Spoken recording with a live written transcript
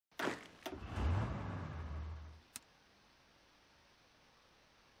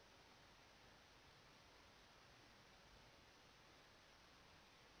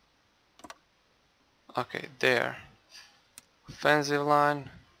Okay, there. Offensive line.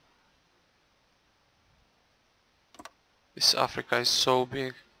 This Africa is so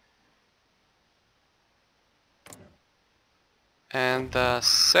big. And the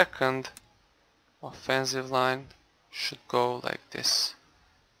second offensive line should go like this.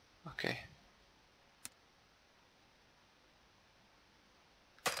 Okay.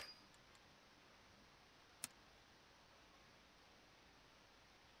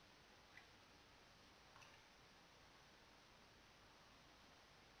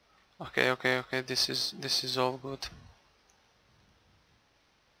 Okay, this is all good.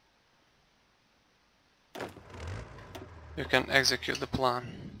 You can execute the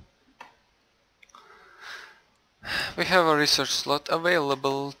plan. We have a research slot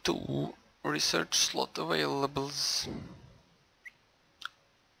available. 2 research slot availables.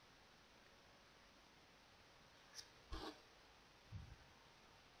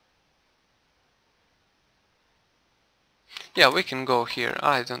 Yeah, we can go here.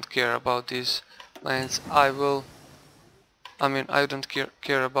 I don't care about these lands. I don't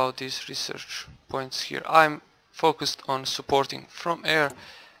care about these research points here. I'm focused on supporting from air,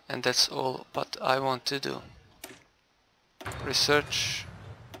 and that's all what I want to do. Research.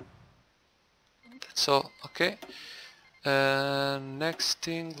 That's all. Okay. Next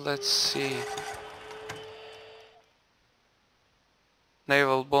thing, let's see.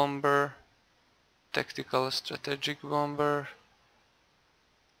 Naval bomber, tactical strategic bomber.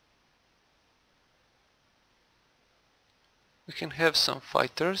 We can have some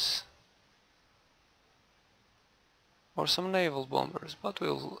fighters or some naval bombers, but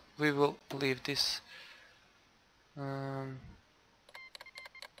we will leave this.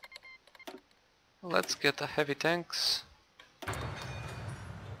 Let's get a heavy tanks.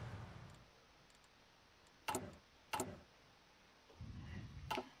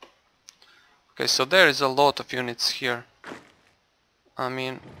 Okay, so there is a lot of units here. I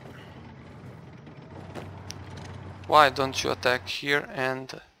mean, why don't you attack here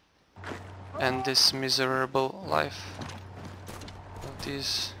and end this miserable life of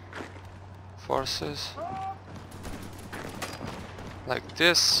these forces? Like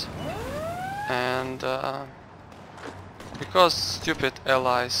this. And because stupid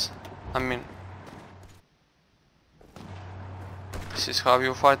allies, I mean, this is how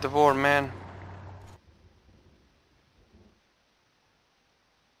you fight the war, man.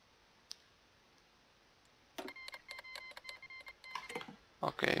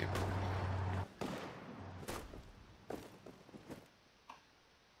 Okay.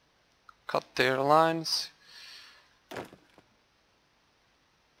 Cut their lines.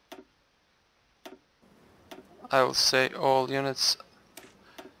 I will say all units.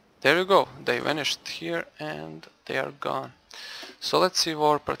 There you go, they vanished here and they are gone. So let's see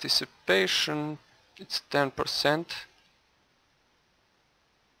war participation. It's 10%.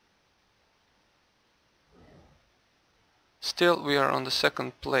 Still we are on the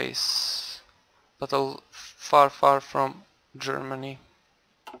second place, but far from Germany.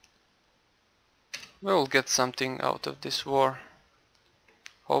 We will get something out of this war,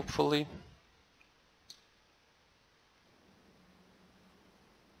 hopefully.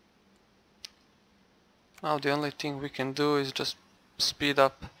 Now the only thing we can do is just speed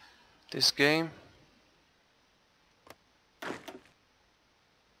up this game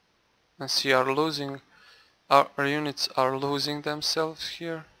and see our units are losing themselves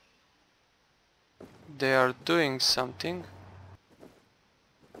here. They are doing something.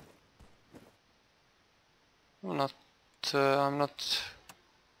 I'm not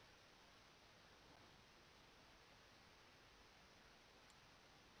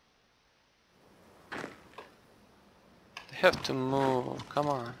they have to move, come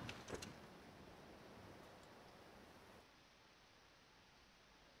on.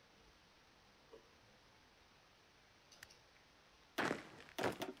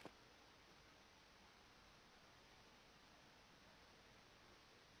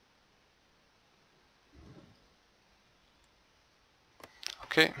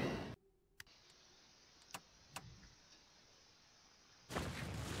 Okay.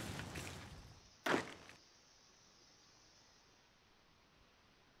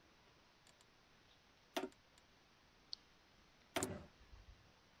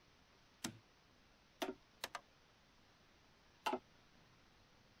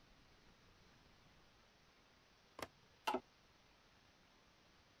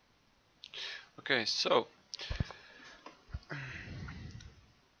 Okay, so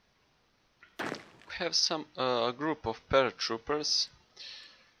we have some a group of paratroopers.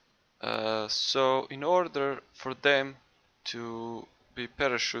 So in order for them to be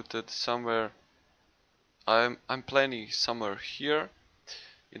parachuted somewhere I'm planning somewhere here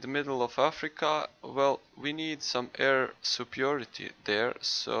in the middle of Africa. Well, we need some air superiority there,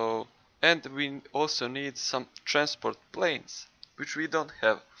 so, and we also need some transport planes, which we don't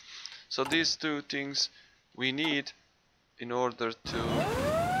have. So these two things we need in order to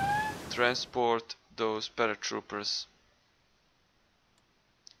transport those paratroopers.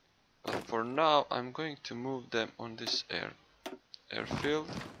 But for now I'm going to move them on this airfield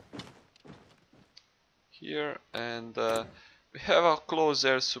here, and we have a close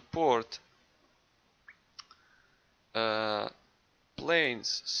air support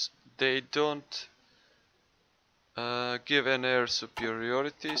planes. They don't give an air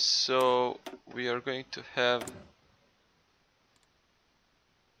superiority, so we are going to have,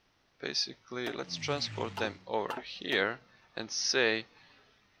 basically, let's transport them over here and say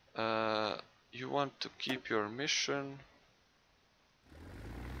you want to keep your mission.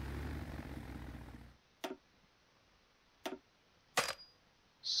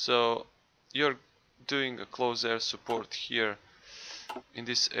 So you're doing a close air support here in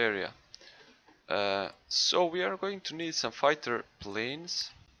this area. So we are going to need some fighter planes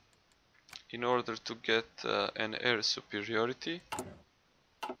in order to get an air superiority.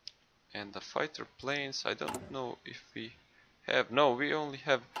 And the fighter planes, I don't know if we have, no, we only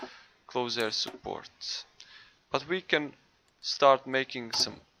have close air supports. But we can start making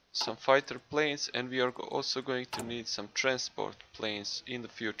some fighter planes, and we are also going to need some transport planes in the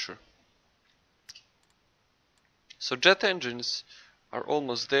future. So jet engines are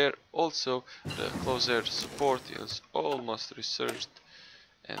almost there. Also the close air support is almost researched,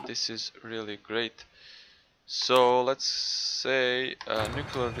 and this is really great. So let's say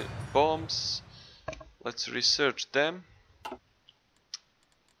nuclear bombs, let's research them.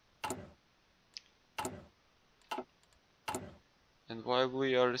 And while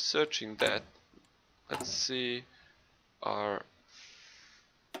we are researching that, let's see our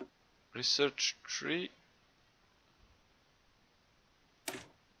research tree.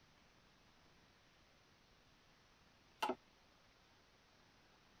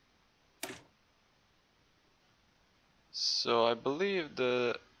 So I believe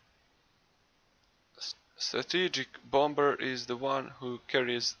the strategic bomber is the one who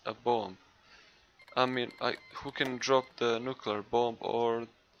carries a bomb. I mean, who can drop the nuclear bomb, or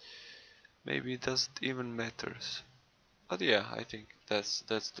maybe it doesn't even matters. But yeah, I think that's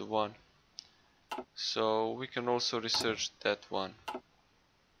the one. So we can also research that one.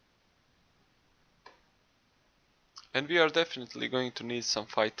 And we are definitely going to need some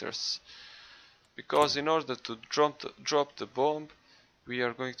fighters, because in order to drop the bomb, we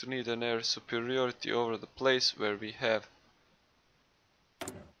are going to need an air superiority over the place where we have.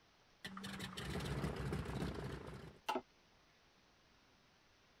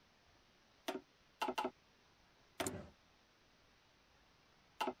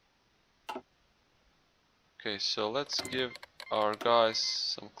 Okay, so let's give our guys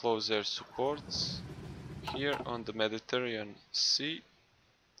some close air supports here on the Mediterranean Sea,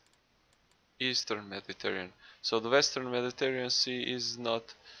 Eastern Mediterranean. So the Western Mediterranean Sea is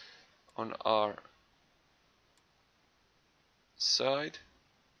not on our side,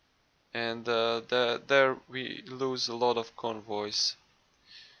 and there we lose a lot of convoys.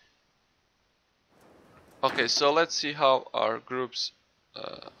 Okay, so let's see how our groups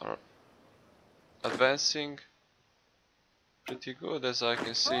are advancing. Pretty good, as I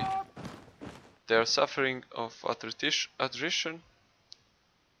can see. They are suffering of attrition.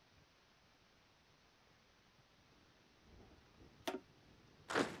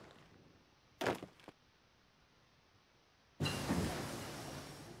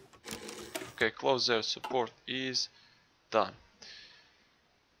 Okay, close air support is done.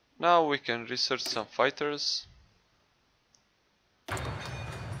 Now we can research some fighters.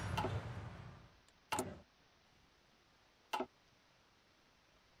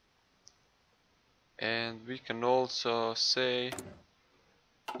 And we can also say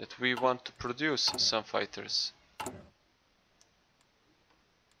that we want to produce some fighters.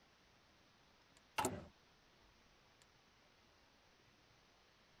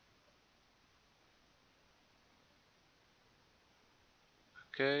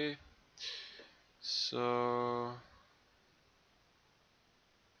 Okay, so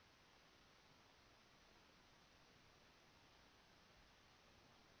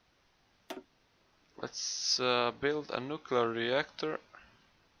let's build a nuclear reactor.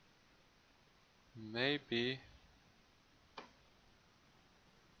 Maybe.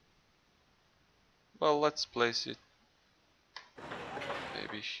 Well, let's place it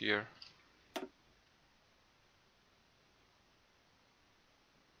maybe here.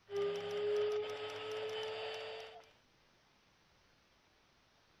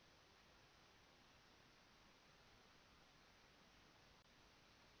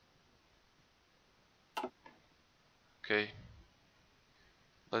 Okay,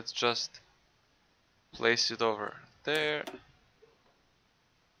 let's just place it over there.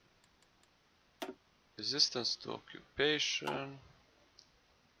 Resistance to occupation.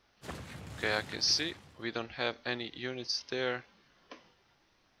 Okay, I can see we don't have any units there.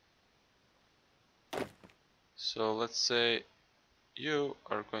 So let's say you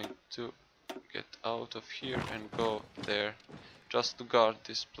are going to get out of here and go there just to guard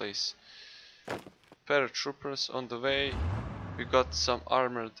this place. Paratroopers on the way. We got some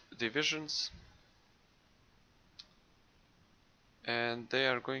armored divisions and they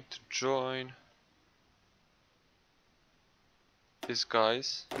are going to join this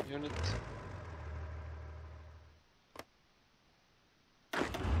guy's unit.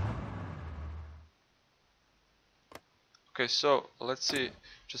 Okay, so let's see.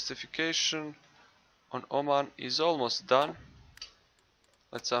 Justification on Oman is almost done.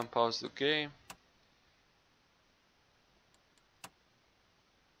 Let's unpause the game.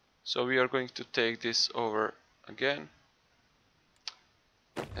 So we are going to take this over again.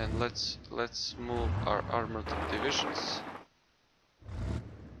 And let's move our armored divisions.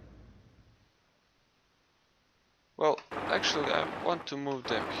 Well, actually I want to move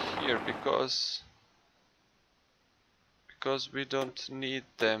them here because we don't need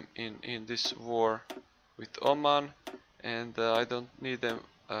them in this war with Oman, and I don't need them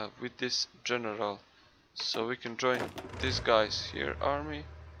with this general. So we can join these guys here army.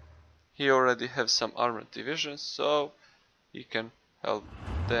 He already has some armored divisions, so he can help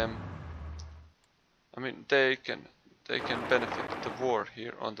them. I mean, they can benefit the war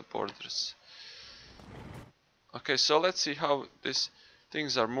here on the borders. Okay, so let's see how these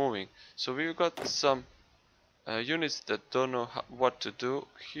things are moving. So we've got some units that don't know what to do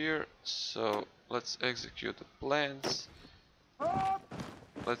here, so let's execute the plans.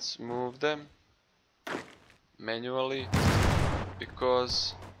 Let's move them manually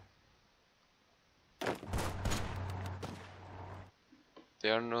because they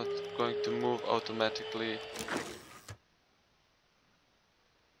are not going to move automatically.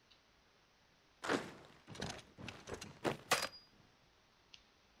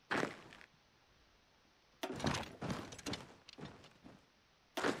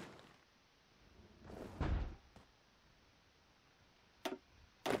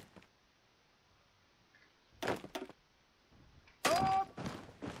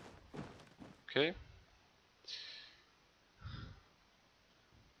 Okay.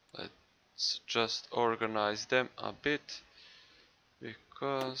 Let's just organize them a bit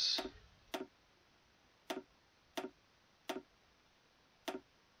because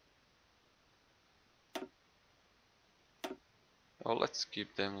oh, let's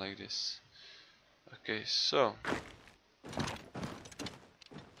keep them like this. Okay, so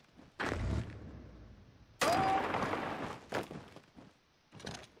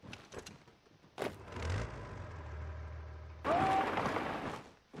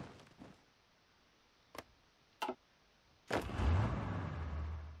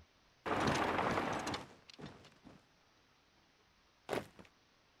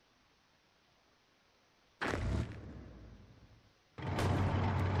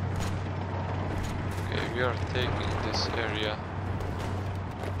we are taking this area.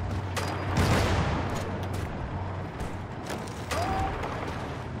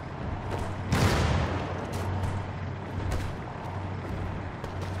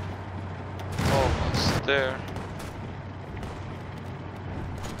 Almost there.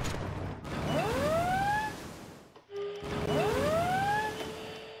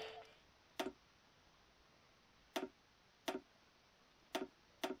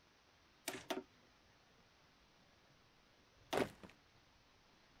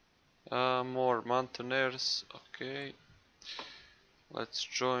 More mountaineers. Okay, let's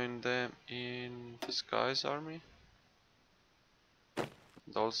join them in this guy's army.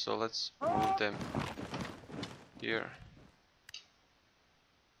 And also let's move them here.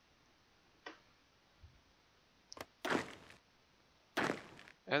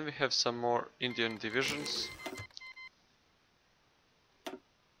 And we have some more Indian divisions.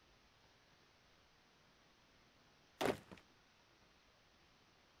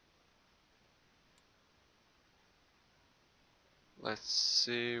 Let's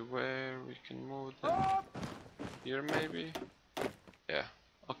see where we can move them. Here maybe? Yeah,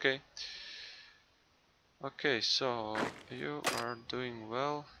 okay. Okay, so you are doing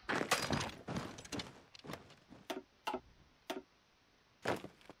well.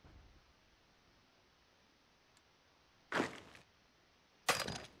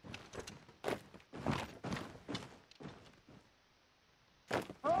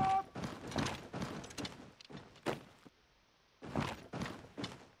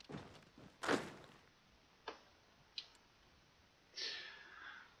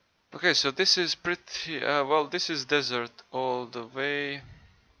 Okay, so this is pretty well, this is desert all the way.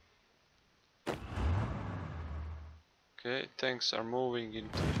 Okay, tanks are moving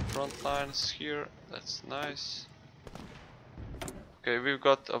into the front lines here. That's nice. Okay, we've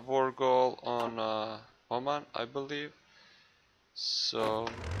got a war goal on Oman, I believe. So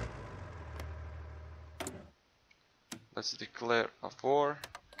let's declare a war.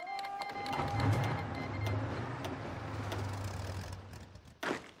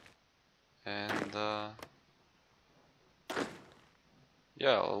 And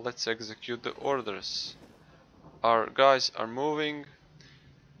yeah, let's execute the orders. Our guys are moving.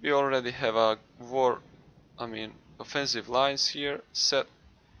 We already have a offensive lines here set,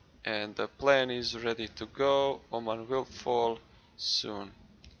 and the plan is ready to go. Oman will fall soon.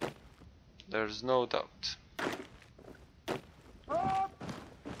 There's no doubt.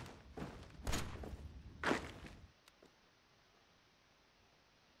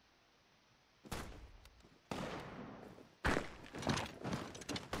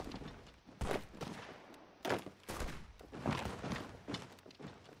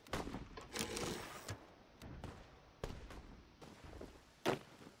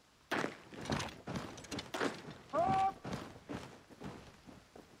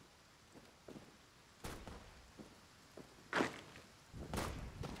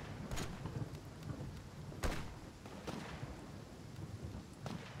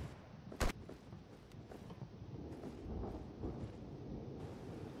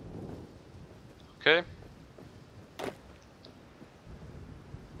 Okay.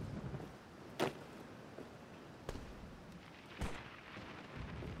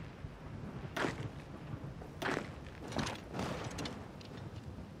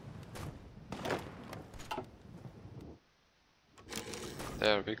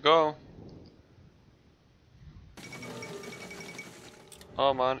 There we go.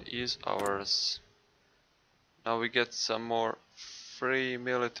 Oman is ours. Now we get some more free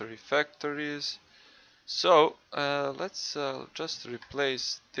military factories. So let's just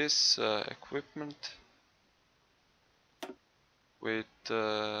replace this equipment with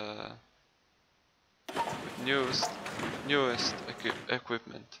newest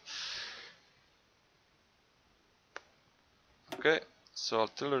equipment. Okay, so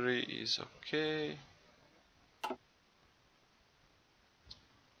artillery is okay,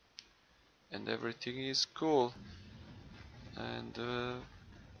 and everything is cool. And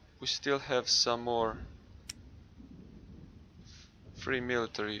we still have some more free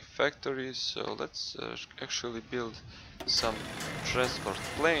military factories, so let's actually build some transport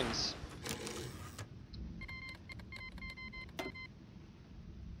planes.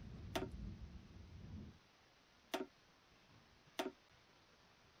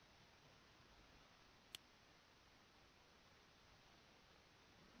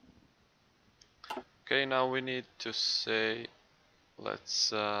 Okay, now we need to say,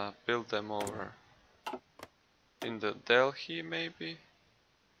 let's build them over in the Delhi maybe.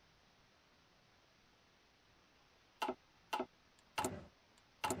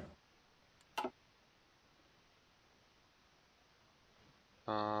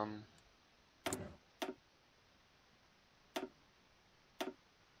 Um,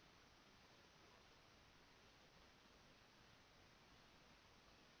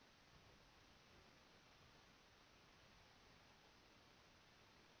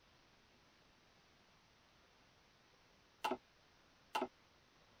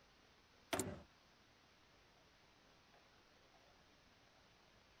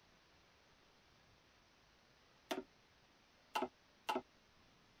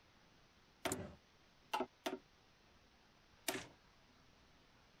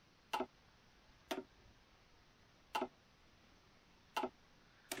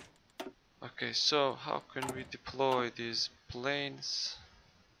 okay, so how can we deploy these planes?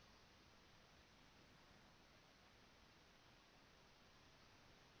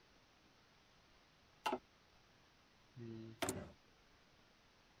 Hmm.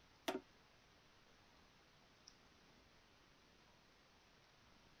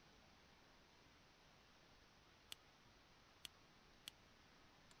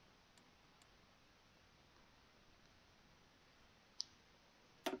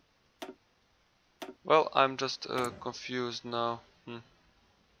 Well, I'm just confused now.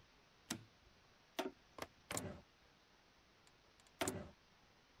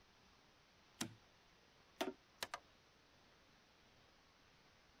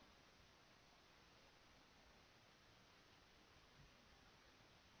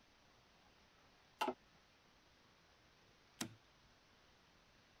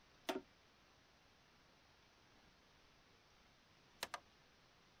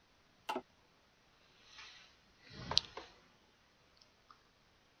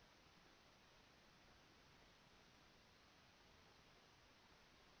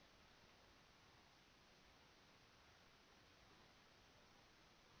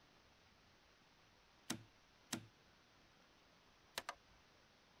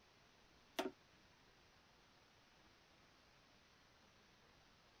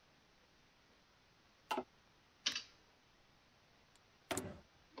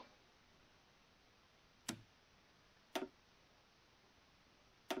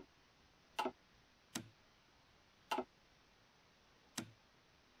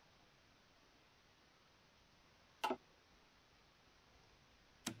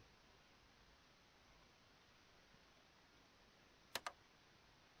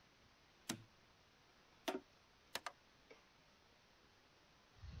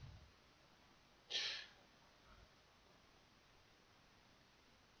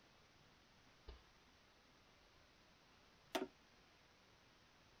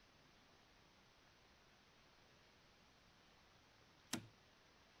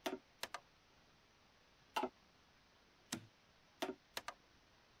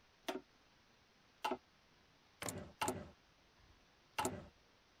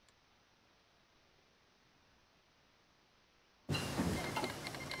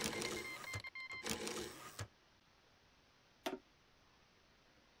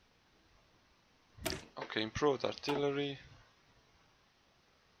 Okay, improved artillery.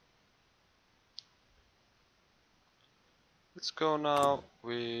 Let's go now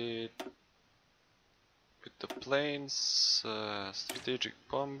with the planes, strategic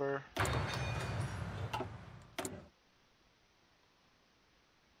bomber.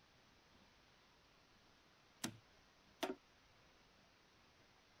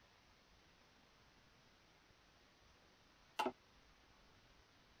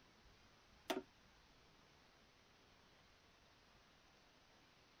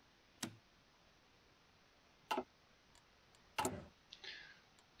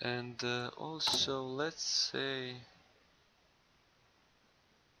 And also, let's say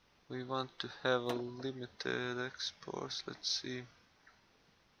we want to have a limited exports. Let's see.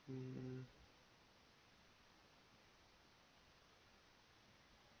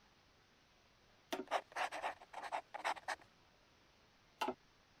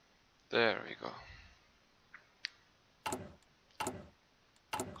 There we go.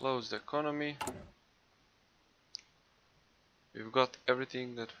 Close the economy. We've got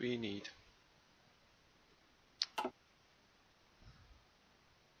everything that we need.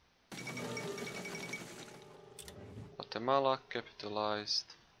 Guatemala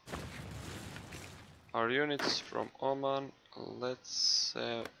capitalized. Our units from Oman, let's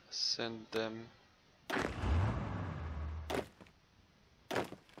send them.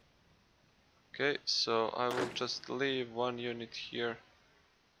 Okay, so I will just leave one unit here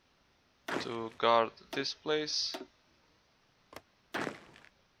to guard this place,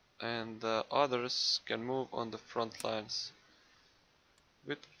 and others can move on the front lines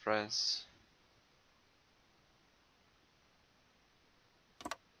with France.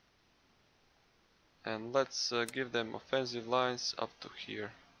 And let's give them offensive lines up to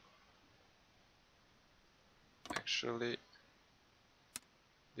here. Actually,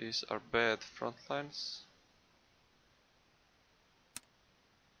 these are bad front lines.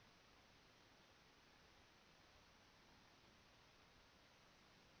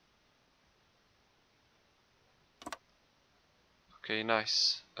 Okay,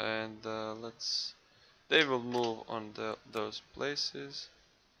 nice. And they will move on those places.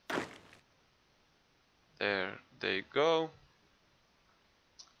 There they go.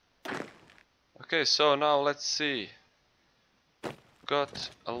 Okay, so now let's see. Got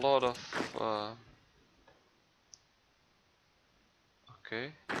a lot of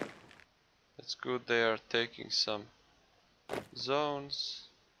okay, that's good. They are taking some zones.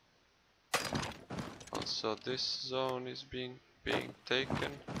 Also, this zone is being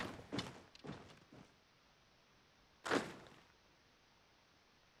taken.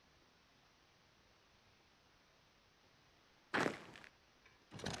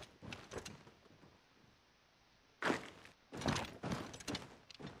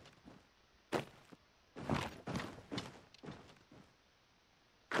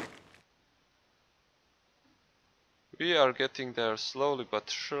 We are getting there slowly but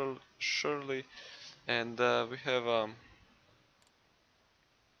surely, and we have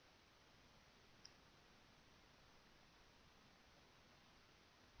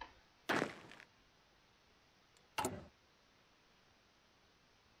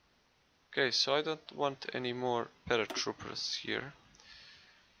okay, so I don't want any more paratroopers here.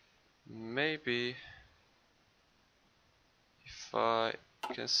 Maybe if I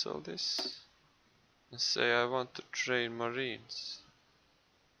cancel this and say I want to train Marines.